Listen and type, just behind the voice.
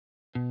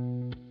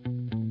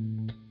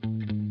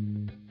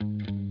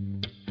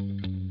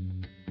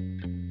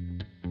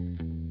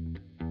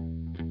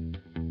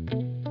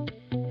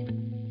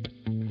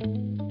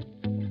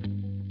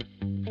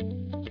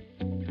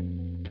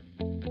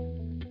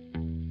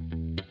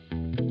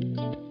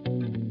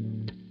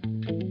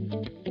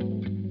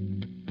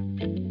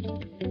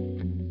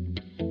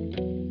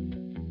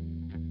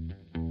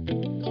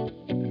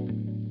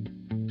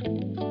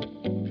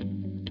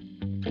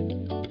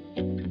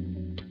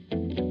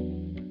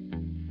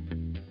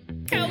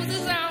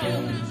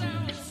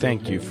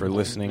Thank you for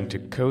listening to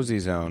Cozy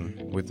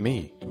Zone with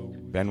me,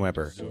 Ben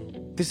Weber.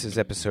 This is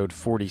episode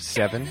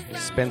 47,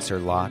 Spencer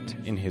Lott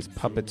in his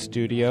puppet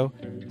studio,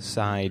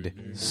 Side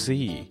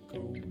C.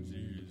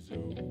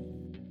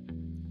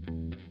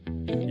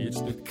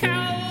 It's the Cozy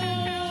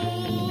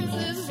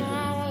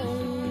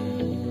Zone.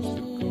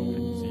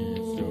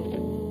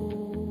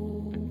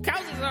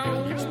 Cozy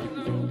Zone. It's the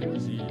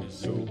coziest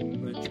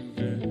zone that you've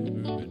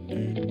ever been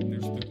in.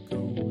 It's the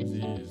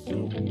coziest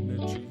zone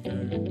that you've ever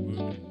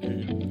been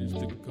in. It's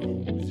the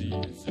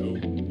coziest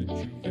zone that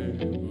you've ever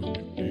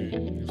been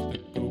in. It's the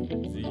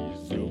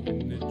coziest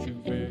zone that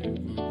you've ever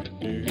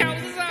been in.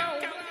 Cozy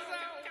Zone.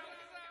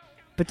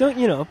 But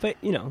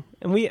and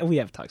we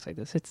have talks like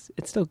this. It's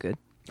still good.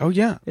 Oh,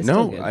 yeah. It's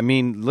still No, good. I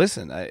mean,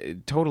 listen,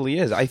 it totally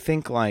is. I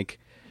think, I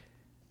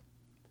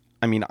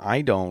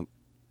don't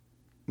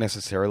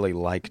necessarily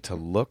like to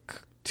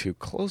look too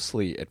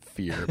closely at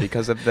fear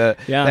because of the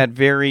Yeah. that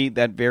very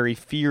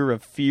fear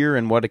of fear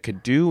and what it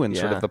could do and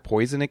sort Yeah. of the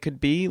poison it could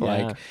be.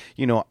 Yeah.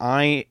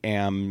 I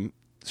am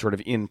sort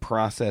of in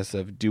process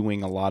of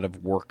doing a lot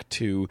of work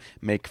to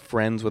make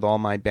friends with all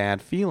my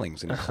bad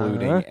feelings,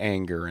 including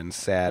anger and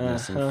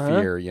sadness and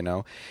fear,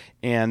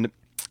 And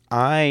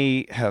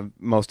I have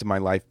most of my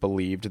life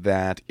believed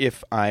that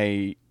if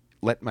I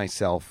let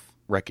myself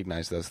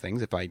recognize those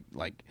things, if I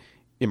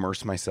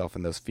immerse myself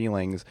in those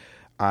feelings,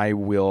 I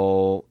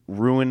will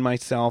ruin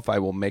myself. I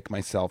will make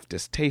myself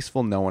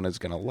distasteful. No one is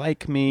going to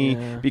like me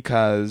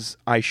because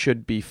I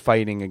should be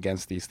fighting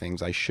against these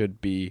things. I should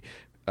be,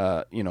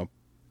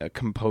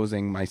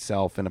 composing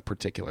myself in a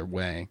particular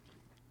way.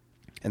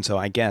 And so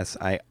I guess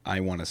I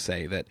want to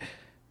say that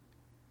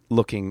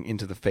looking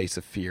into the face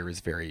of fear is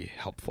very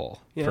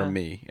helpful for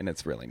me, and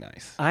it's really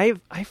nice. I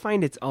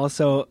find it's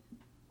also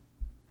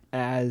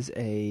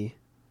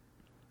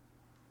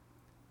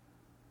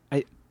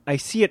I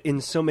see it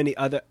in so many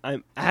other.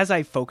 As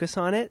I focus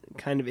on it,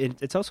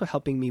 it's also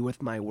helping me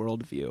with my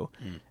worldview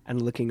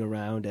and looking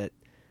around at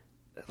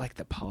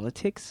the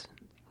politics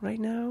right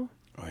now.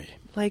 Oy.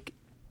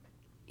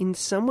 In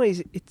some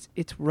ways,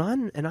 it's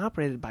run and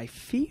operated by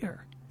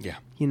fear. Yeah.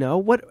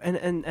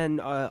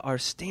 Our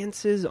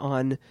stances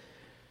on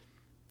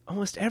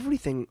almost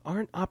everything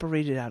aren't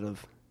operated out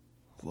of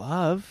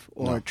love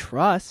or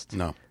trust.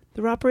 No.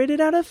 They're operated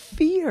out of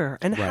fear.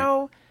 And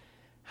Right.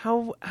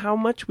 how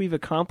much we've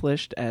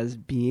accomplished as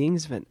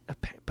beings, but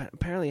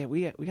apparently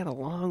we got a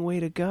long way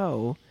to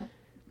go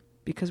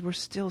because we're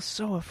still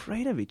so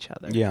afraid of each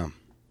other. Yeah.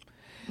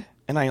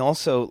 And I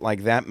also,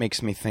 that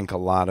makes me think a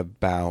lot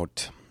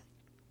about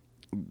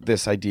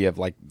this idea of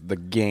the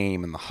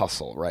game and the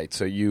hustle, right?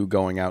 So you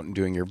going out and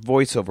doing your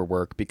voiceover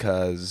work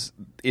because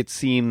it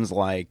seems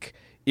like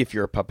if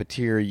you're a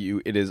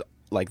puppeteer, it is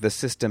the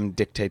system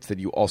dictates that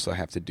you also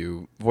have to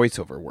do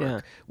voiceover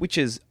work, which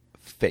is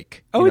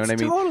fake. Oh, You know it's what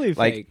I mean? totally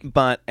fake.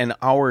 And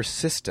our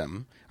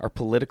system, our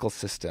political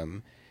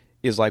system,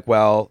 is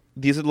well,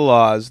 these are the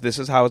laws. This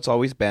is how it's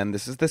always been.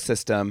 This is the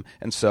system.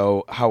 And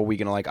so how are we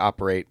going to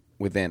operate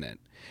within it?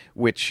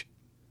 Which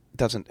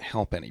doesn't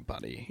help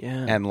anybody.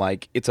 Yeah. And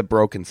it's a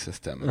broken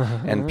system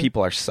and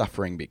people are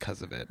suffering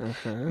because of it.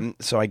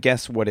 So I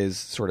guess what is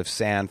sort of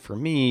sad for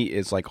me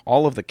is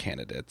all of the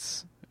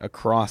candidates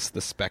across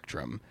the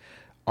spectrum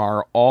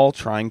are all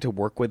trying to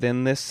work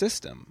within this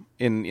system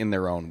in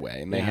their own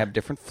way. And they have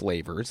different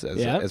flavors,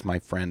 as my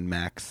friend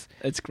Max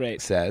It's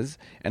great. says.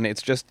 And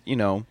it's just,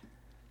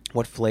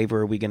 what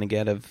flavor are we going to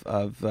get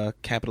of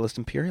capitalist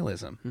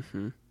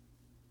imperialism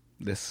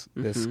this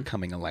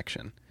coming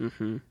election?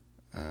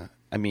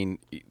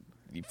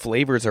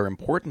 Flavors are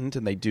important,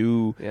 and they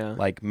do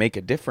make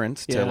a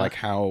difference to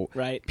how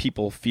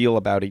people feel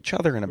about each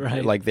other and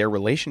their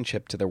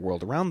relationship to the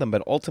world around them.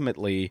 But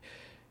ultimately,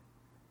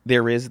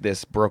 there is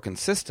this broken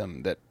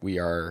system that we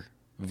are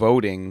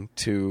voting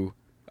to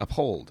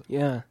uphold.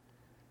 Yeah.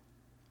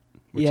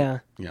 Yeah.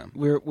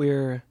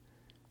 We're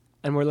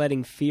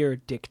letting fear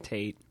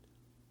dictate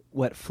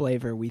what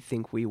flavor we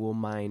think we will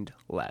mind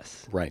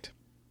less, Right.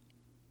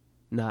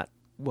 not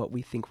what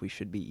we think we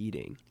should be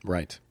eating.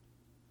 Right.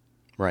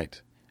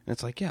 And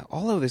it's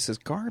all of this is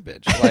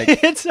garbage.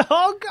 It's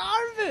all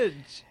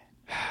garbage.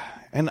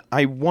 And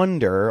I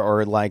wonder,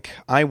 or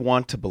I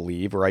want to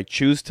believe, or I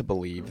choose to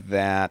believe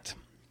that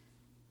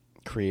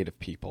creative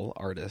people,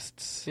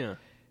 artists,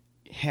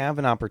 have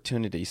an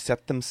opportunity,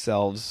 set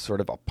themselves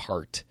sort of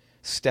apart,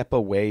 step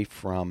away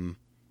from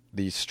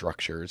these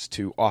structures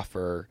to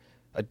offer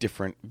a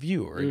different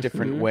view or a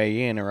different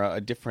way in or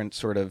a different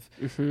sort of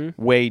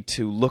way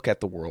to look at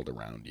the world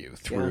around you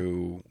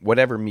through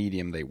whatever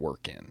medium they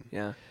work in.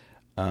 Yeah.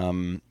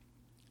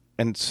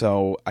 And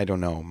so, I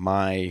don't know,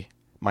 my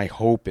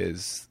hope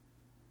is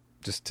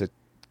just to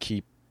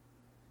keep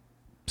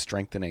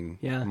strengthening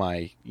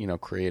my,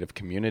 creative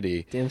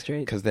community. Damn straight.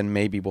 Because then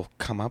maybe we'll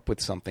come up with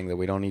something that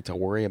we don't need to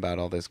worry about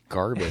all this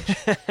garbage.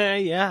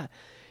 Yeah,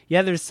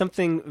 there's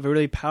something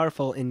really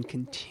powerful in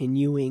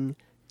continuing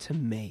to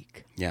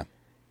make. Yeah.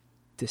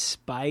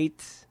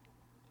 Despite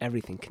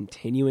everything,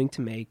 continuing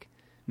to make,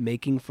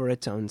 making for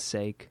its own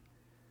sake.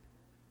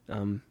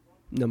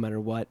 no matter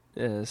what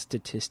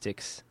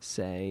statistics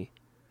say.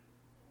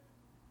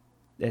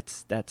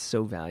 That's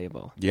so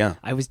valuable. Yeah.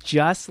 I was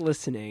just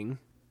listening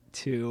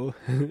to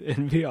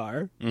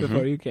NPR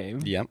before you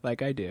came, Yep.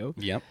 like I do,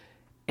 Yep.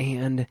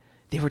 and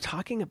they were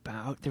talking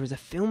about, there was a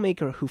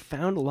filmmaker who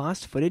found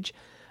lost footage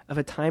of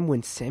a time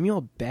when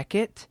Samuel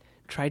Beckett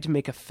tried to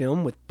make a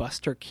film with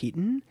Buster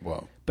Keaton.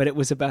 Whoa. But it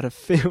was about a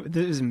film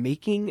that was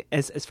making,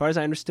 as far as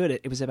I understood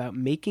it, it was about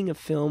making a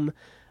film.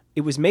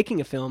 It was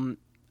making a film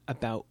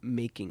about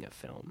making a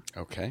film.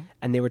 Okay.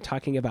 And they were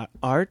talking about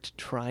art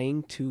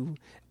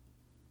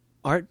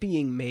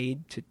being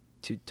made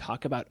to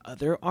talk about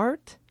other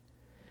art,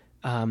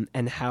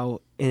 and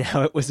how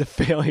it was a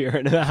failure,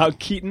 and how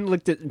Keaton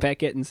looked at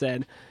Beckett and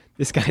said,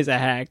 "This guy's a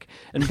hack,"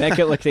 and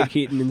Beckett looked at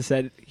Keaton and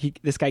said,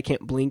 "This guy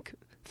can't blink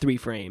 3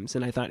 frames,"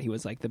 and I thought he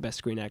was like the best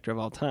screen actor of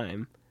all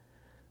time.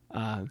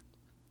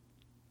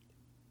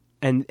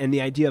 And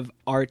the idea of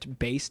art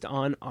based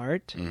on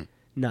art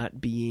not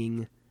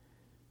being,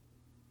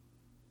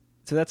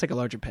 so that's like a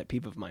larger pet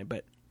peeve of mine,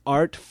 but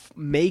art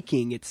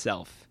making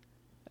itself,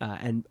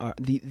 and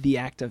the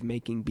act of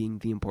making being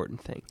the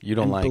important thing. You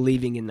don't and like-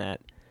 believing in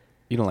that.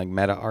 You don't like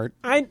meta art?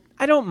 I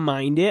don't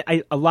mind it.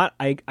 I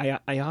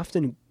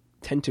often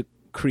tend to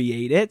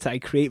create it. I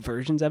create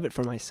versions of it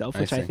for myself,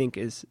 which I see. think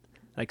is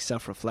like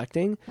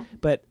self-reflecting.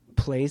 But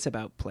plays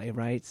about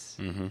playwrights,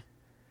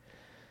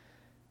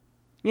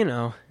 you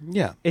know,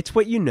 Yeah. it's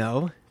what you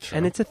know, Sure.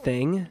 and it's a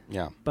thing.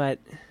 Yeah. But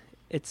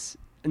it's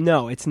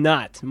not it's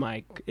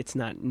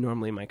not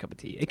normally my cup of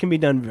tea. It can be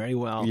done very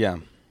well. Yeah.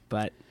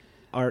 But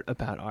art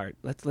about art.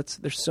 Let's.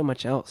 There's so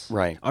much else.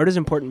 Right. Art is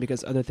important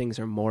because other things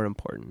are more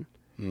important.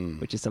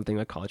 Mm. Which is something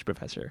my college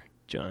professor,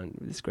 John,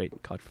 this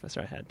great college professor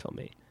I had, told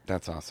me.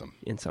 That's awesome.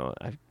 And so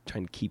I'm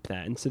trying to keep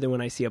that. And so then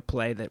when I see a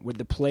play where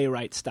the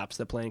playwright stops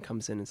the play and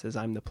comes in and says,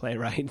 "I'm the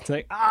playwright," it's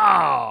like,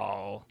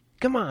 oh,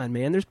 come on,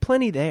 man. There's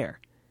plenty there.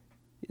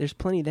 There's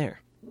plenty there.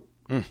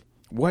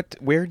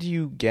 Where do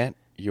you get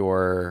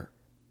your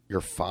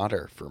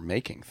fodder for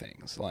making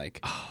things?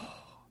 Like,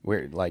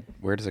 where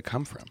does it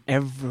come from?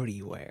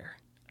 Everywhere.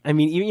 I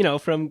mean, you know,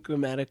 from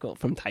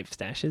type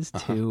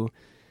stashes to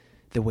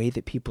the way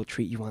that people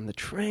treat you on the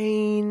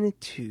train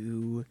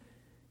to,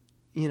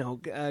 you know,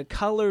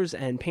 colors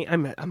and paint.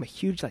 I'm a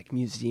huge like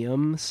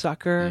museum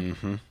sucker.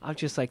 I'm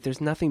just like, there's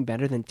nothing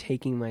better than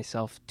taking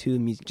myself to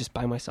just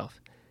by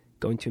myself,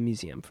 going to a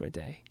museum for a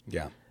day.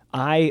 Yeah.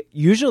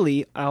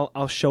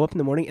 I'll show up in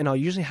the morning and I'll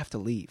usually have to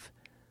leave.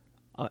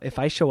 If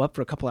I show up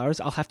for a couple hours,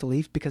 I'll have to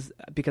leave because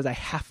I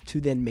have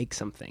to then make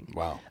something.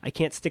 Wow. I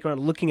can't stick around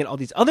looking at all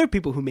these other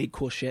people who made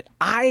cool shit.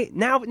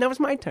 Now it's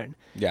my turn.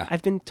 Yeah.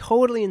 I've been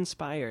totally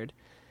inspired.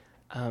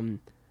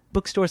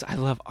 Bookstores, I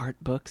love art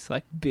books,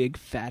 like big,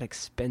 fat,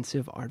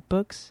 expensive art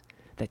books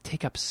that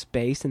take up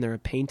space and they're a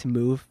pain to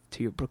move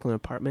to your Brooklyn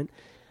apartment.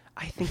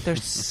 I think they're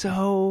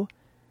so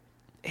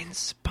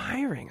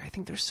inspiring. I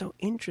think they're so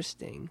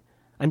interesting.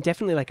 I'm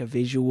definitely like a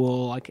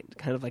visual, like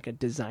kind of like a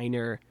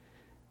designer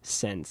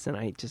sense, and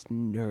I just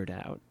nerd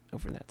out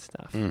over that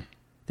stuff.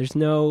 There's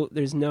no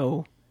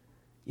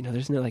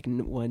like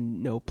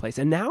no place.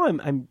 And now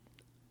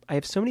I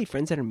have so many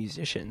friends that are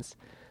musicians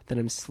that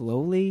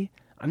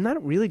I'm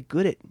not really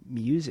good at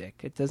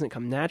music. It doesn't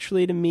come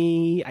naturally to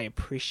me. I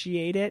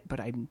appreciate it,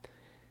 but I'm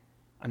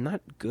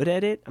not good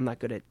at it. I'm not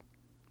good at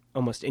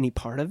almost any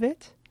part of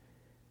it.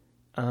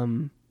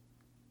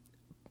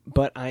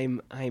 But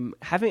I'm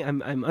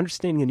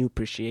understanding a new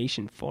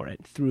appreciation for it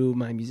through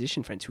my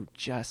musician friends who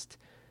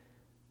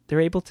they're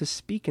able to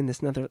speak in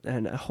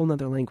a whole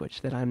nother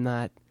language that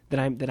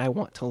I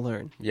want to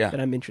learn. Yeah.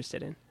 That I'm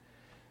interested in.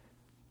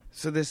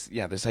 So this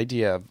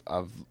idea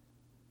of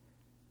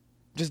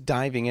just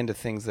diving into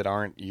things that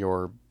aren't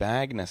your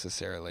bag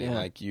necessarily. Yeah.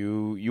 Like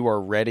you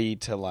are ready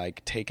to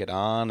like take it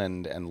on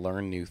and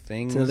learn new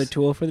things. It's another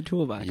tool for the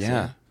toolbox.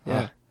 Yeah.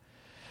 Yeah.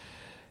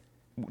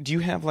 Do you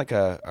have like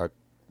a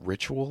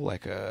ritual,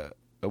 like a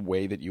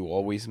way that you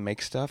always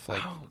make stuff?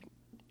 Like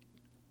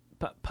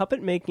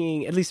Puppet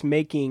making, at least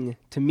making,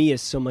 to me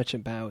is so much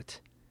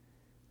about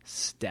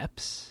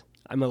steps.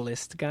 I'm a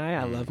list guy.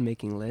 I love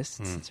making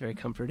lists. It's very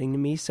comforting to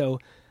me. So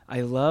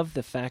I love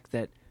the fact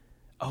that,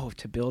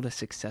 to build a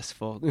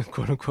successful,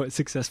 quote-unquote,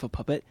 successful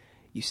puppet,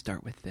 you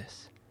start with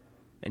this.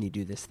 And you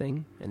do this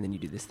thing, and then you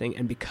do this thing.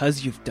 And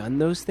because you've done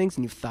those things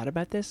and you've thought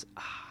about this,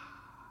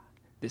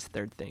 this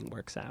third thing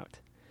works out.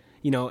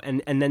 You know,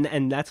 and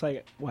that's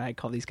why I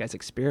call these guys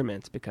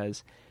experiments,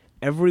 because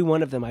every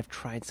one of them I've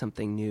tried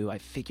something new.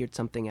 I've figured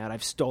something out.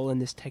 I've stolen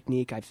this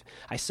technique.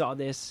 I saw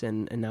this,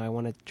 and now I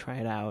want to try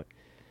it out.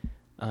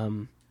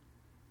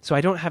 So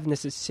I don't have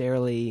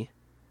necessarily,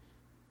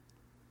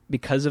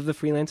 because of the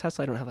freelance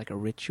hustle, I don't have like a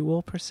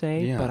ritual per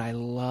se, but I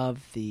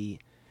love the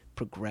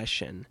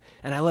progression.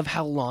 And I love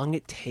how long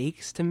it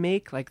takes to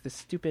make like the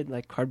stupid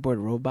like cardboard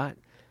robot.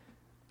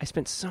 I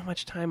spent so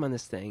much time on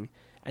this thing.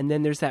 And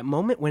then there's that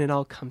moment when it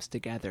all comes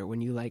together,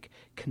 when you like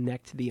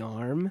connect the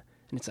arm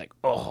and it's like,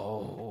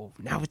 oh,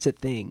 now it's a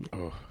thing.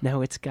 Oh.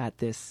 Now it's got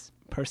this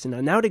person.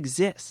 Now it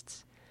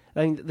exists.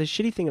 I mean, the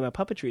shitty thing about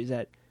puppetry is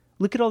that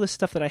look at all this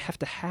stuff that I have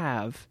to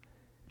have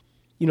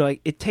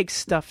like it takes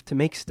stuff to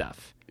make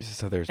stuff.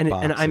 So there's And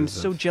boxes I'm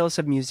so of jealous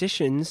of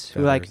musicians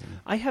who are like, feathers and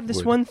I have this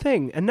wood. one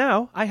thing, and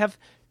now I have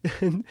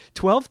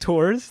 12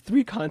 tours,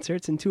 3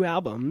 concerts, and 2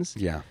 albums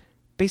Yeah.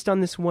 based on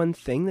this one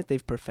thing that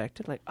they've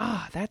perfected. Like,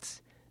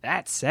 that's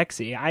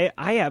sexy. I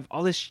have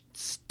all this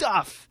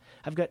stuff.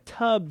 I've got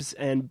tubs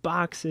and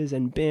boxes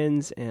and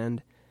bins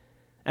and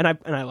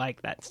I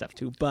like that stuff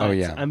too. But Oh,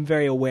 yeah. I'm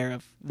very aware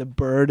of the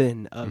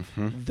burden of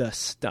the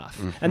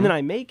stuff. And then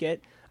I make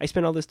it. I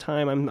spend all this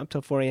time. I'm up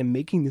till 4 a.m.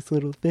 making this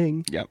little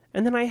thing. Yep.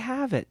 And then I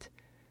have it.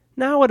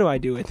 Now what do I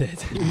do with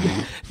it?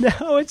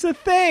 Now it's a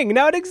thing.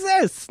 Now it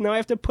exists. Now I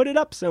have to put it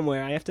up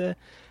somewhere. I have to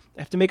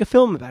make a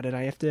film about it.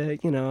 I have to,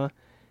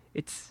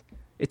 it's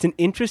an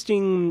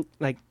interesting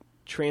like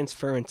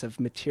transference of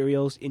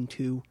materials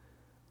into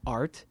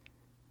art.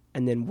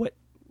 And then what,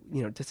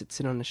 does it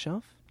sit on the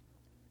shelf?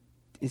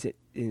 Is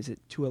it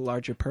to a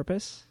larger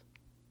purpose?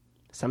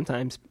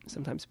 Sometimes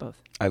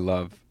both. I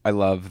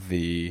love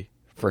the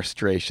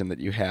frustration that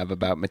you have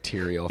about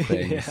material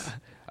things.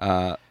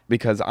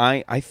 Because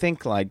I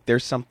think like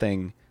there's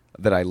something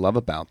that I love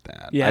about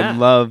that. Yeah.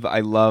 I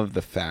love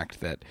the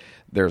fact that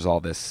there's all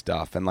this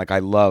stuff, and like I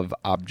love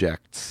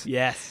objects.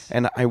 Yes.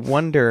 And I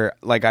wonder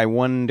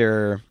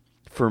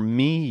for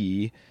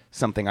me,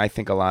 something I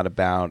think a lot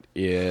about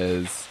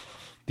is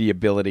the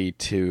ability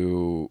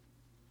to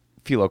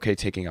feel okay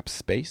taking up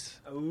space.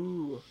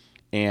 Ooh.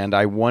 And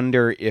I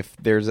wonder if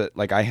there's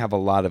I have a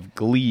lot of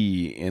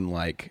glee in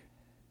like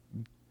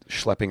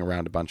schlepping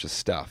around a bunch of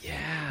stuff.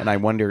 Yeah. And I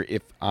wonder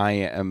if I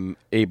am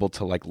able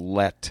to like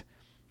let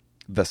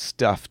the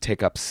stuff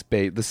take up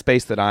space, the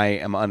space that I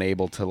am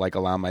unable to like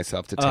allow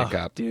myself to take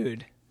up.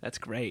 Dude, that's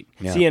great.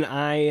 Yeah. See, and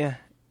I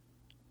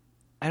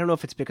don't know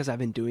if it's because I've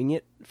been doing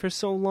it for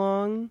so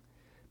long,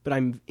 but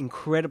I'm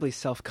incredibly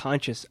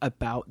self-conscious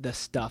about the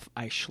stuff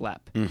I schlep.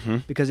 Mm-hmm.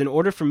 Because in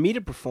order for me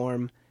to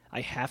perform,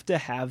 I have to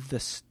have the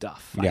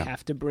stuff. Yeah. I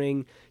have to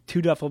bring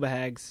 2 duffel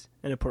bags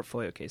and a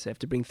portfolio case. I have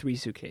to bring 3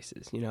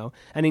 suitcases,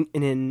 And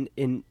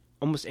in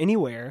almost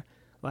anywhere,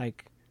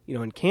 like,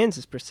 in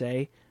Kansas per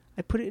se,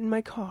 I put it in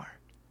my car.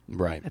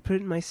 Right. I put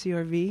it in my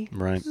CRV.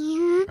 Right.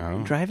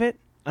 Oh. Drive it,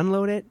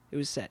 unload it. It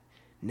was set.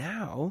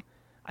 Now,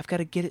 I've got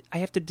to get it. I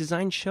have to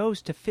design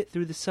shows to fit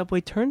through the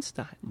subway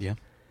turnstile. Yeah.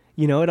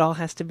 It all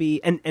has to be,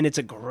 and it's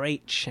a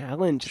great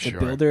challenge as a Sure.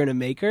 builder and a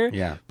maker.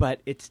 Yeah. But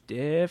it's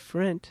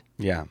different.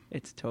 Yeah.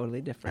 It's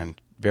totally different.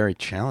 And very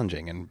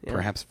challenging and Yeah.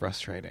 perhaps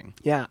frustrating.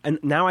 Yeah, and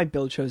now I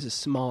build shows as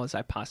small as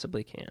I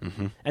possibly can,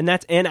 Mm-hmm.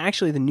 and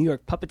actually the New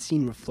York puppet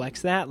scene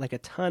reflects that. Like a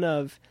ton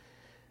of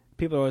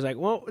people are always like,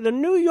 "Well, the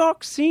New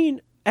York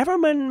scene,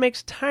 everyone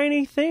makes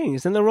tiny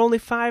things, and they're only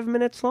 5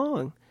 minutes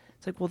long."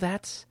 It's like, well,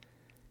 that's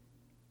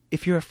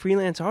if you're a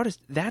freelance artist,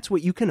 that's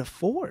what you can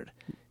afford.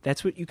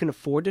 That's what you can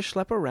afford to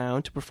schlep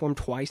around to perform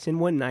twice in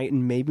one night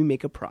and maybe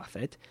make a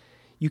profit.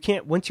 You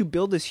can't once you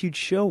build this huge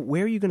show.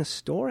 Where are you going to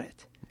store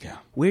it? Yeah.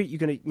 Where are you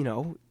going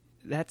to,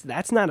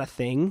 that's not a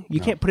thing. You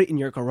can't put it in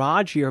your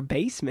garage or your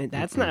basement.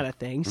 That's not a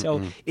thing.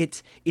 So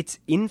it's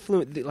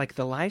influence, like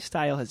the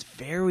lifestyle has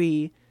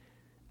very,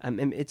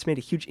 it's made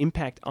a huge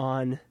impact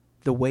on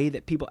the way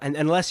that people, and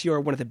unless you're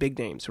one of the big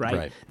names, right?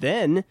 Right.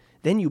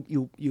 Then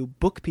you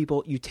book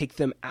people, you take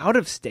them out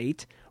of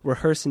state,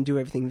 rehearse and do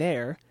everything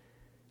there.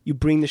 You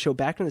bring the show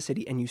back to the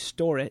city and you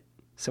store it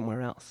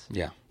somewhere else.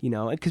 Yeah.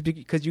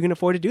 Because you can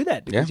afford to do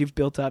that because Yeah. you've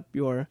built up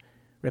your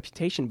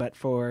reputation. But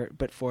for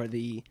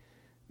the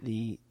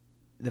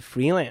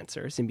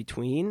freelancers in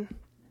between,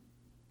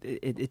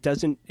 it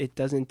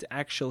doesn't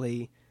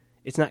actually,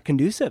 it's not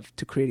conducive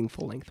to creating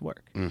full length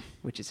work,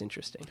 which is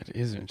interesting. It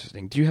is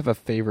interesting. Do you have a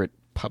favorite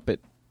puppet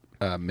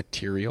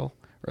material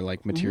or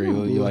like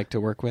material you Ooh. like to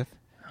work with?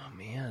 Oh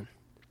man,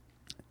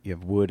 You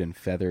have wood and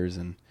feathers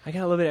and I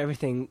got a little bit of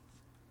everything.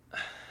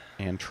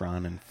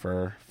 antron and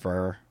fur,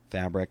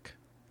 fabric,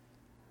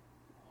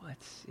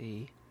 Let's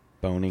see,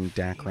 boning,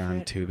 dacron,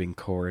 Favorite? tubing,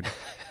 cord,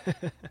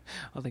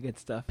 all the good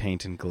stuff.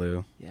 paint and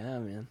glue. Yeah,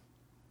 man.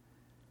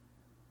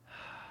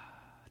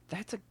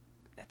 That's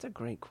a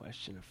great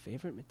question. A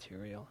favorite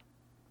material.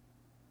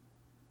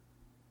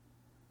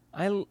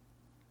 I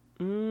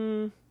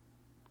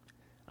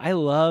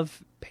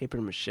love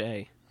paper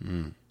mache.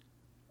 Mm.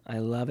 I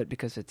love it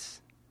because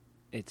it's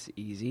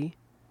easy.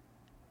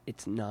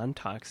 It's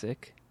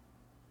non-toxic.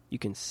 You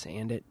can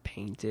sand it,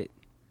 paint it,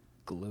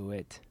 glue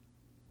it.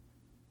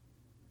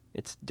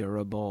 It's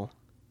durable.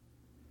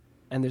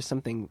 And there's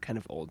something kind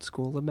of old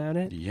school about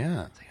it.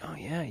 Yeah. It's like, oh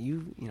yeah,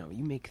 you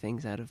make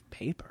things out of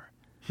paper,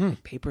 Hmm.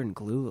 like paper and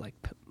glue, like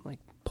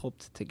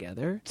pulped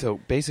together. So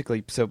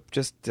basically,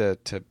 just to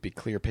be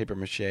clear, paper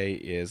mache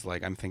is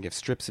like, I'm thinking of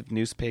strips of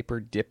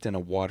newspaper dipped in a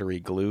watery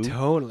glue.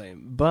 Totally,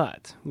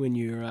 but when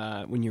you're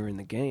in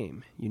the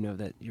game, you know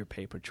that your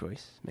paper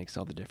choice makes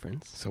all the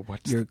difference. So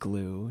what's Your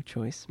glue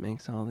choice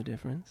makes all the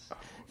difference.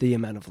 The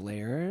amount of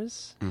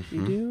layers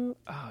you do.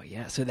 Oh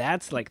yeah, so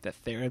that's like the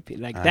therapy.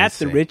 Like I that's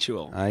the see.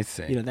 ritual. I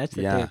see. That's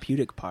the Yeah.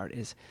 therapeutic part.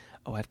 Is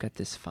oh, I've got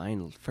this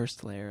fine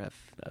first layer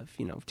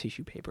of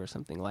tissue paper or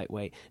something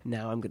lightweight.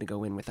 Now I'm going to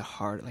go in with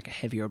a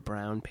heavier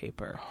brown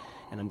paper,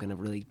 and I'm going to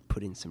really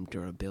put in some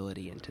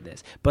durability into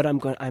this. But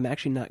I'm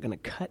actually not going to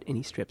cut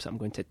any strips. I'm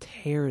going to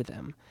tear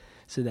them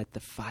so that the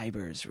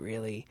fibers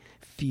really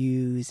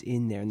fuse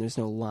in there, and there's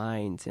no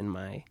lines in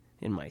my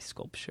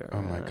sculpture.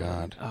 Oh my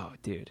God. Oh,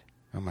 dude.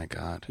 Oh my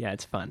God. Yeah,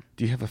 it's fun.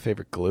 Do you have a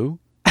favorite glue?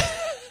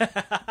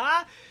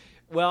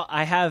 Well,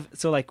 I have.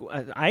 So, like,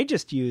 I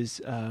just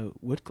use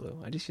wood glue.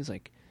 I just use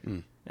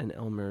an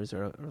Elmer's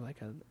or like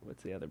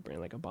what's the other brand?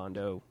 Like a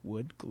Bondo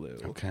wood glue.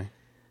 Okay.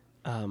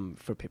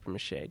 For paper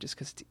mache, just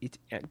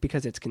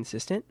because it's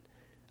consistent.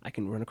 I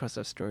can run across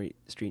the street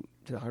to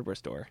the hardware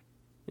store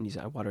and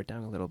I water it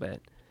down a little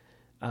bit.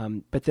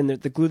 But then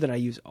the glue that I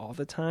use all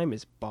the time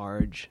is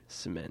Barge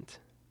cement.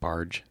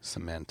 Barge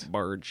cement.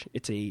 Barge.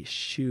 It's a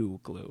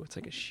shoe glue. It's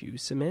like a shoe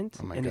cement.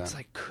 Oh my and God. it's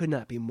like could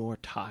not be more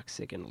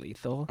toxic and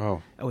lethal.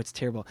 Oh. Oh, it's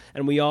terrible.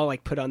 And we all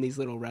like put on these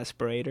little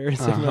respirators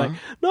and we're like,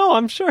 no,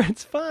 I'm sure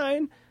it's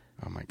fine.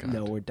 Oh my God.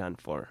 No, we're done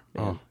for.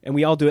 Man. Oh. And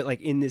we all do it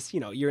like in this,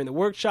 you're in the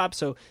workshop,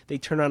 so they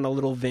turn on a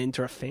little vent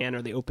or a fan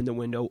or they open the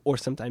window, or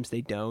sometimes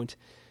they don't.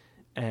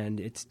 And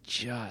it's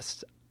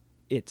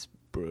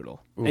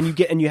brutal. Oof.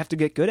 And you have to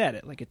get good at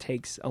it. Like it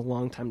takes a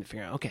long time to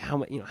figure out, okay,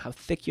 how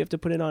thick you have to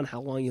put it on, how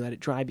long you let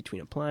it dry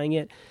between applying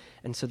it.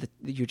 And so that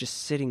you're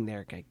just sitting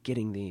there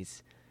getting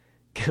these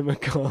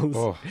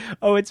chemicals.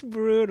 Oh, it's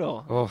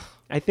brutal. Oh.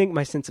 I think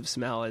my sense of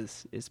smell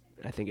is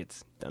I think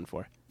it's done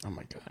for. Oh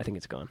my God. I think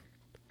it's gone.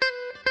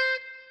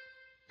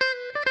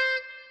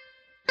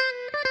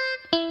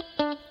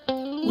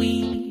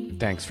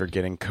 Thanks for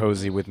getting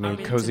cozy with me,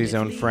 Cozy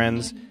Zone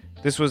friends.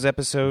 This was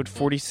episode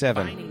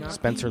 47,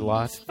 Spencer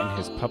Lott in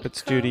his puppet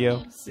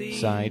studio,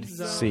 Side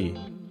C.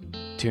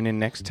 Tune in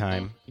next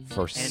time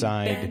for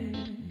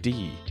Side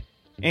D.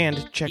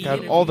 And check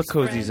out all the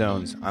Cozy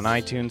Zones on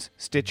iTunes,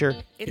 Stitcher,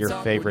 your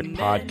favorite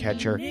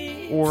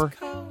podcatcher, or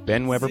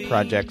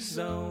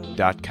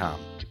BenWeberProjects.com.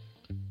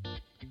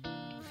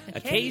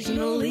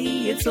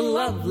 Occasionally, it's a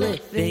lovely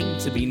thing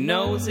to be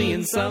nosy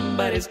in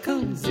somebody's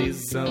cozy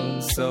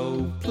zone.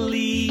 So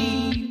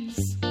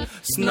please,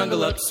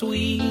 snuggle up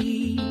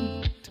sweet.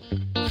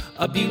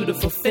 A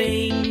beautiful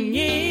thing,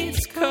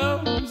 it's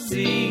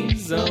Cozy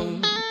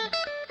Zone.